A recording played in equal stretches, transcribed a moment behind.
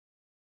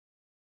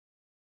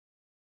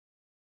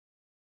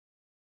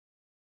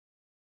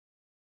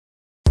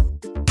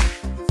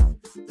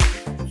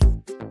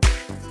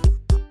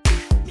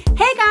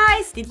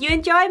guys, did you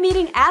enjoy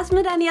meeting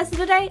Asmodee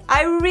yesterday?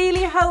 I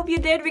really hope you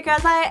did,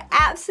 because I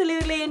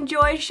absolutely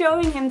enjoyed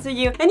showing him to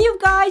you. And you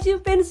guys,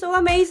 you've been so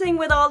amazing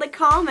with all the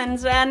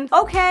comments. And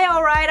okay,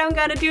 alright, I'm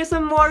gonna do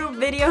some more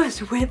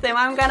videos with him.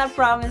 I'm gonna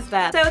promise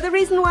that. So the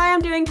reason why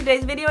I'm doing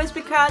today's video is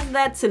because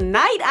that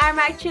tonight I'm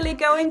actually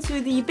going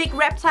to the big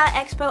Reptile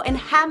Expo in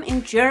Hamm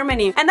in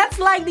Germany. And that's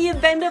like the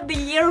event of the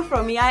year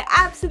for me. I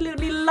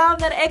absolutely love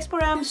that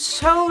expo. I'm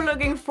so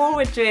looking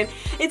forward to it.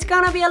 It's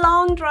gonna be a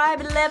long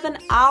drive, 11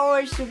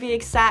 hours to be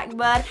exact,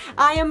 but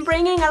I am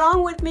bringing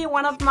along with me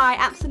one of my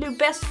absolute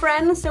best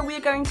friends, so we're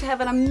going to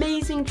have an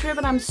amazing trip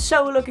and I'm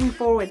so looking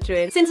forward to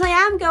it. Since I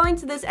am going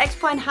to this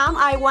expo in Hamm,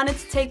 I wanted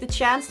to take the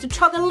chance to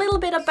talk a little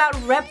bit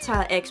about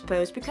reptile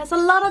expos, because a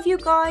lot of you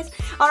guys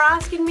are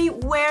asking me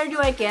where do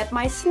I get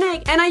my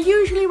snake, and I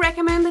usually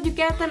recommend that you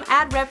get them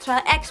at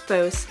reptile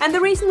expos. And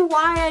the reason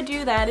why I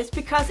do that is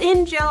because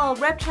in general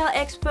reptile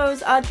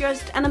expos are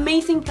just an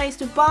amazing place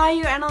to buy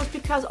your animals,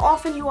 because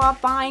often you are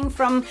buying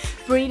from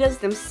breeders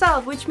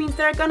themselves, which means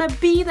they're gonna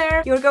be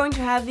there. You're going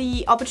to have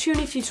the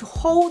opportunity to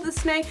hold the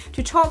snake,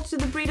 to talk to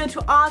the breeder,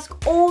 to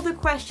ask all the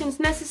questions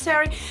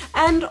necessary,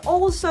 and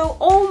also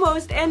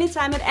almost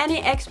anytime at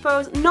any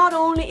expos, not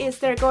only is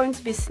there going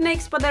to be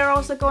snakes, but there are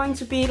also going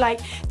to be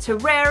like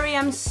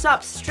terrariums,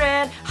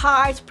 substrate,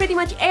 hides, pretty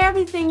much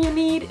everything you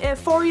need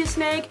for your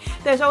snake.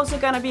 There's also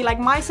gonna be like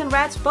mice and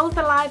rats, both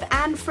alive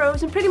and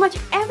frozen, pretty much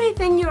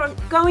everything you're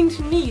going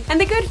to need.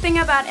 And the good thing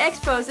about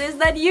expos is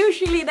that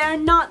usually they're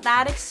not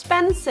that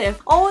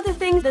expensive. All the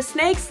things, the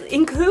snakes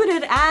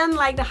included, and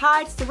like the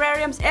hides,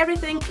 terrariums,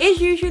 everything is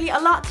usually a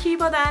lot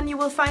cheaper than you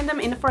will find them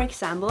in, for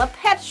example, a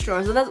pet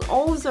store. So that's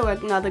also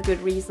another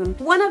good reason.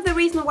 One of the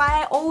reasons why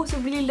I also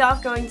really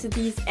love going to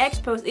these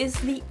expos is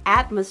the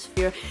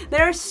atmosphere.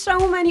 There are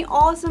so many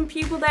awesome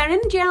people there.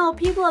 In general,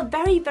 people are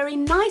very, very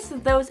nice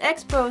at those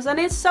expos, and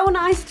it's so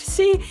nice to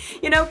see,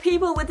 you know,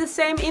 people with the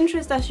same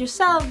interest as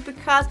yourself,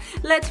 because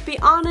let's be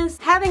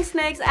honest, having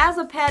snakes as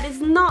a pet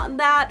is not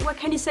that, what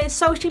can you say,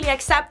 socially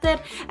accepted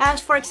as,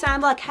 for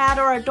example, a cat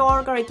or a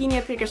dog or a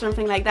guinea pig or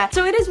something like that.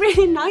 So it is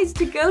really nice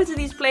to go to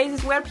these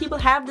places where people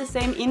have the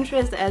same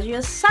interest as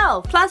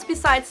yourself. Plus,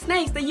 besides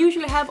snakes, they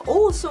usually have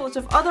all sorts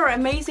of other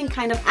amazing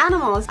kind of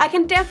animals. I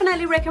can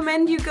definitely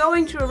recommend you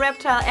going to a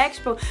reptile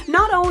expo,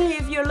 not only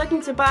if you're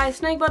looking to buy a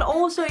snake, but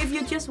also if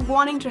you're just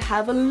wanting to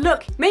have a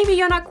look. Maybe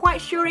you're not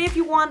quite sure if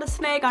you want a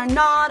snake or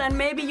not, and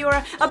maybe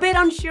you're a bit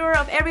unsure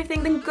of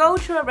everything, then go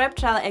to a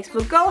reptile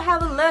expo. Go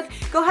have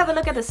a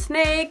look at the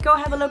snake, go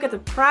have a look at the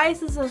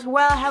prices as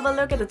well, have a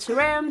look at the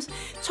terrariums,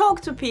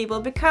 talk to people,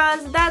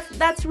 because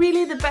that's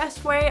really the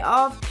best way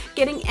of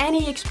getting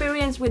any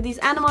experience with these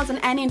animals and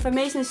any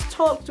information, is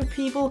talk to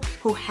people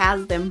who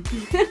have them.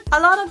 A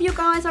lot of you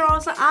guys are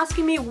also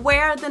asking me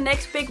where the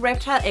next big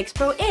reptile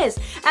expo is,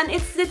 and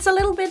it's a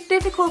little bit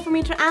difficult for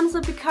me to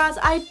answer, because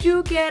I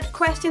do get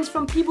questions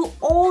from people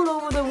all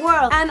over the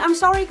world, and I'm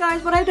sorry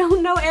guys, but I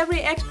don't know every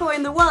expo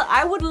in the world.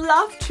 I would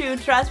love to,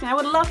 trust me, I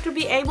would love to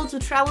be able to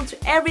travel to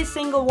every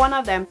single one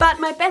of them, but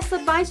my best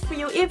advice for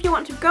you, if you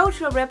want to go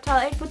to a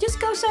reptile expo, just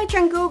go search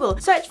on Google.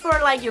 Search for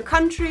like your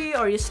country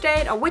or your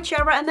state or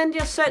whichever, and then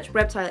just search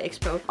reptile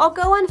expo. Or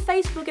go on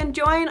Facebook and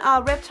join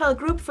a reptile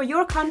group for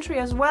your country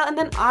as well, and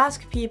then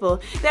ask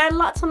people. There are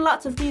lots and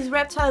lots of these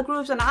reptile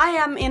groups, and I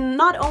am in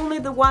not only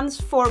the ones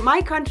for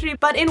my country,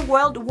 but in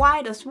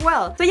worldwide as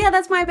well. So yeah,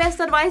 that's my best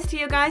advice to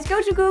you guys.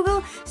 Go to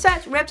Google,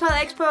 search reptile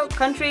expo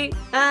country,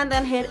 and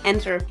then hit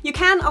enter. You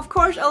can of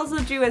course also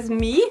do as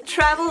me,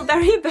 travel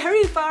very,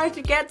 very far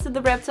to get to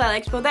the reptile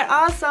expo. There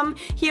are some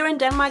here in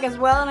Denmark as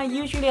well, and I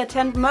usually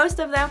attend most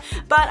of them,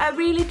 but I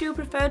really do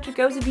prefer to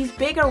go to these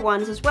bigger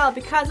ones as well,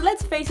 because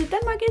let's face it,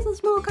 Denmark is a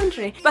small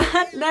country,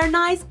 but they're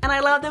nice and I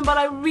love them. But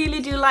I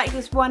really do like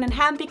this one in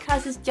Hamm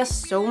because it's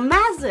just so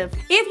massive.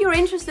 If you're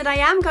interested, I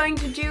am going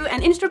to do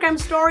an Instagram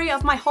story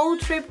of my whole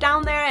trip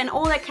down there and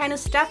all that kind of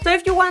stuff. So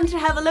if you want to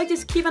have a look,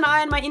 just keep an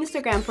eye on my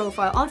Instagram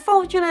profile.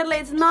 Unfortunately,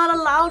 it's not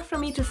allowed for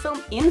me to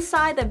film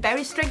inside. They're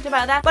very strict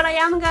about that, but I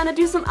am gonna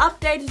do some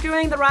updates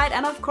during the ride,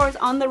 and of course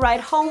on the ride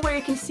home, where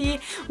you can see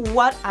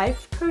what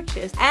I've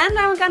purchased. And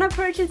I'm gonna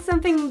purchase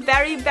something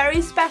very,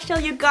 very special.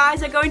 You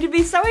guys are going to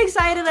be so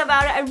excited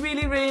about it. I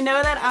really, really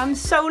know that. I'm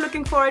so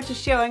looking forward to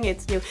showing it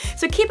to you.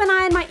 So keep an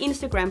eye on my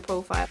Instagram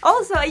profile.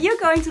 Also, are you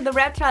going to the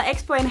Reptile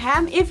Expo in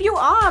Hamm? If you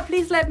are,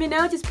 please let me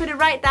know. Just put it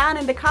right down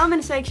in the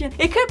comment section.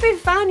 It could be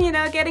fun, you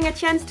know, getting a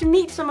chance to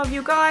meet some of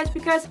you guys,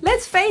 because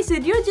let's face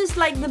it, you're just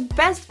like the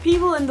best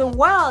people in the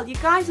world. You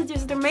guys are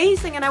just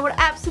amazing, and I would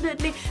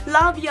absolutely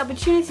love the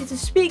opportunity to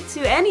speak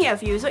to any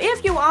of you. So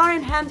if you are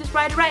in Hamm, just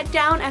write it right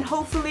down, and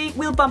hopefully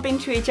we'll bump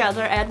into each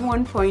other at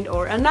one point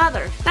or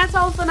another. That's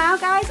all for now,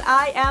 guys.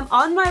 I am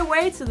on my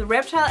way to the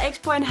Reptile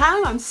Expo in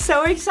Hamm. I'm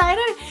so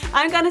excited.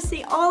 I'm gonna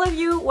see all of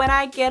you when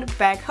I get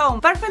back home.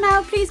 But for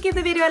now, please give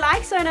the video a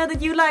like so I know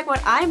that you like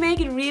what I make.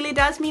 It really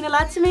does mean a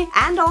lot to me.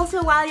 And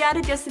also, while you're at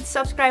it, just hit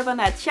subscribe on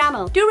that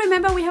channel. Do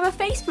remember we have a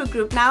Facebook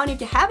group now, and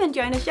if you haven't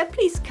joined us yet,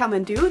 please come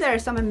and do. There are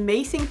some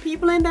amazing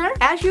people in there.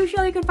 As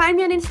usual, you can find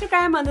me on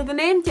Instagram under the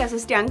name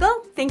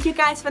jossersjungle. Thank you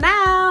guys for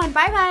now, and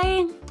bye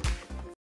bye!